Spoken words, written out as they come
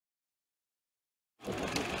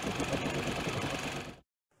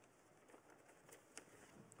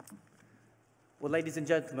Well, ladies and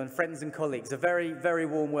gentlemen, friends and colleagues, a very, very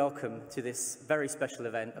warm welcome to this very special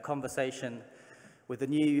event, a conversation with the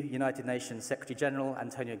new United Nations Secretary-General,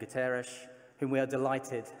 António Guterres, whom we are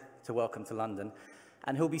delighted to welcome to London,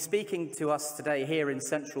 and who'll be speaking to us today here in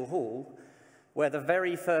Central Hall, where the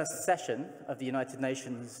very first session of the United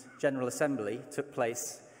Nations General Assembly took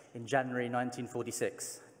place in January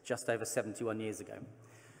 1946, just over 71 years ago.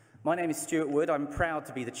 My name is Stewart Wood. I'm proud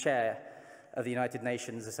to be the chair of the United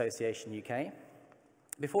Nations Association UK.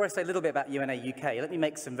 Before I say a little bit about UNA UK, let me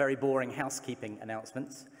make some very boring housekeeping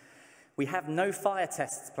announcements. We have no fire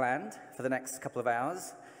tests planned for the next couple of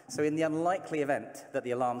hours, so in the unlikely event that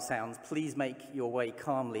the alarm sounds, please make your way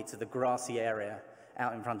calmly to the grassy area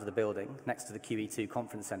out in front of the building, next to the QE2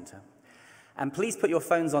 Conference Centre. And please put your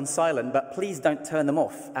phones on silent, but please don't turn them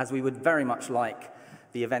off, as we would very much like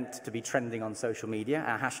the event to be trending on social media,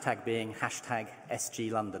 our hashtag being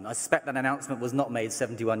 #SGLondon. I suspect that announcement was not made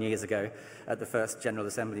 71 years ago at the first General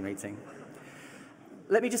Assembly meeting.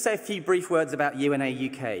 Let me just say a few brief words about UNA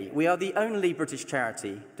UK. We are the only British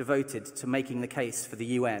charity devoted to making the case for the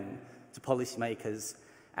UN to policymakers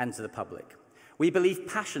and to the public. We believe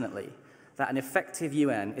passionately that an effective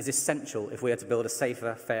UN is essential if we are to build a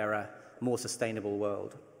safer, fairer, more sustainable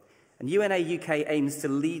world. And UNA UK aims to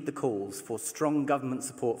lead the calls for strong government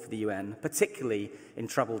support for the UN, particularly in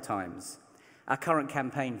troubled times. Our current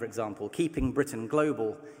campaign, for example, Keeping Britain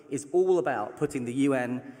Global, is all about putting the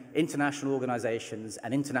UN, international organisations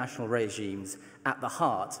and international regimes at the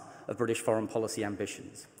heart of British foreign policy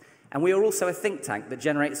ambitions. And we are also a think tank that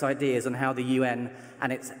generates ideas on how the UN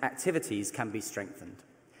and its activities can be strengthened.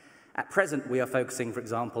 At present, we are focusing, for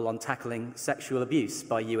example, on tackling sexual abuse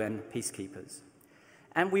by UN peacekeepers.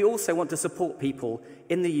 And we also want to support people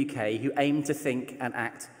in the UK who aim to think and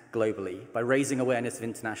act globally by raising awareness of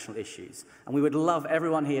international issues. And we would love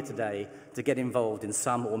everyone here today to get involved in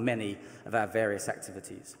some or many of our various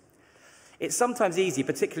activities. It's sometimes easy,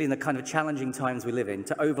 particularly in the kind of challenging times we live in,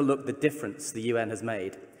 to overlook the difference the UN has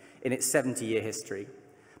made in its 70-year history.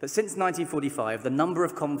 But since 1945, the number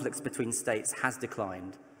of conflicts between states has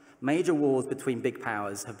declined. Major wars between big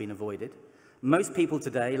powers have been avoided. Most people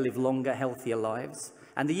today live longer, healthier lives.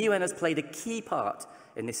 And the UN has played a key part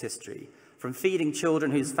in this history, from feeding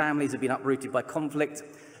children whose families have been uprooted by conflict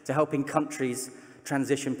to helping countries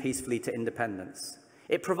transition peacefully to independence.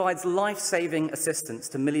 It provides life-saving assistance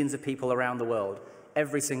to millions of people around the world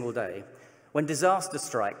every single day. When disaster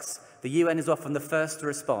strikes, the UN is often the first to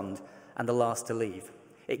respond and the last to leave.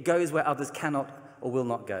 It goes where others cannot or will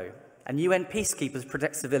not go. And UN peacekeepers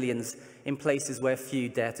protect civilians in places where few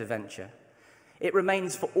dare to venture. It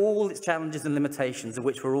remains, for all its challenges and limitations, of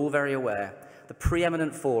which we're all very aware, the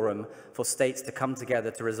preeminent forum for states to come together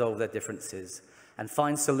to resolve their differences and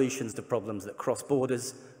find solutions to problems that cross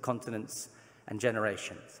borders, continents, and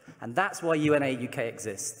generations. And that's why UNA UK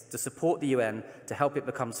exists, to support the UN, to help it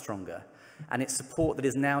become stronger, and it's support that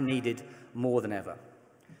is now needed more than ever.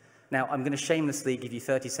 Now, I'm going to shamelessly give you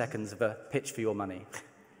 30 seconds of a pitch for your money.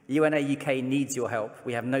 UNA UK needs your help.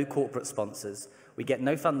 We have no corporate sponsors. We get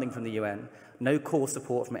no funding from the UN, no core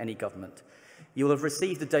support from any government. You will have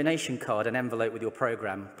received a donation card and envelope with your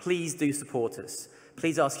programme. Please do support us.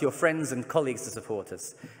 Please ask your friends and colleagues to support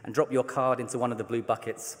us and drop your card into one of the blue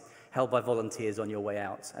buckets held by volunteers on your way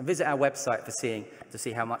out. And visit our website to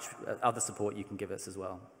see how much other support you can give us as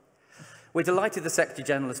well. We're delighted the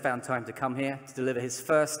Secretary-General has found time to come here to deliver his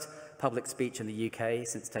first public speech in the UK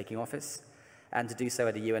since taking office, and to do so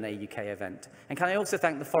at a UNA UK event. And can I also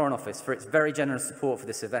thank the Foreign Office for its very generous support for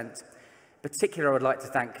this event. In particular, I would like to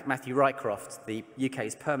thank Matthew Rycroft, the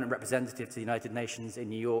UK's permanent representative to the United Nations in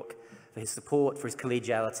New York, for his support, for his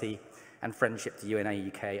collegiality and friendship to UNA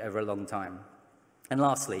UK over a long time. And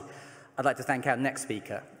lastly, I'd like to thank our next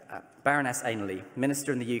speaker, Baroness Anelay,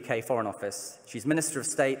 Minister in the UK Foreign Office. She's Minister of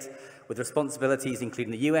State with responsibilities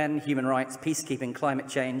including the UN, human rights, peacekeeping, climate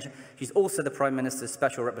change. She's also the Prime Minister's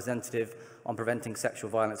Special Representative on preventing sexual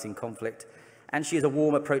violence in conflict. And she is a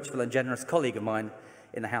warm, approachable and generous colleague of mine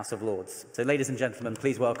in the House of Lords. So, ladies and gentlemen,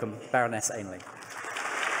 please welcome Baroness Anelay.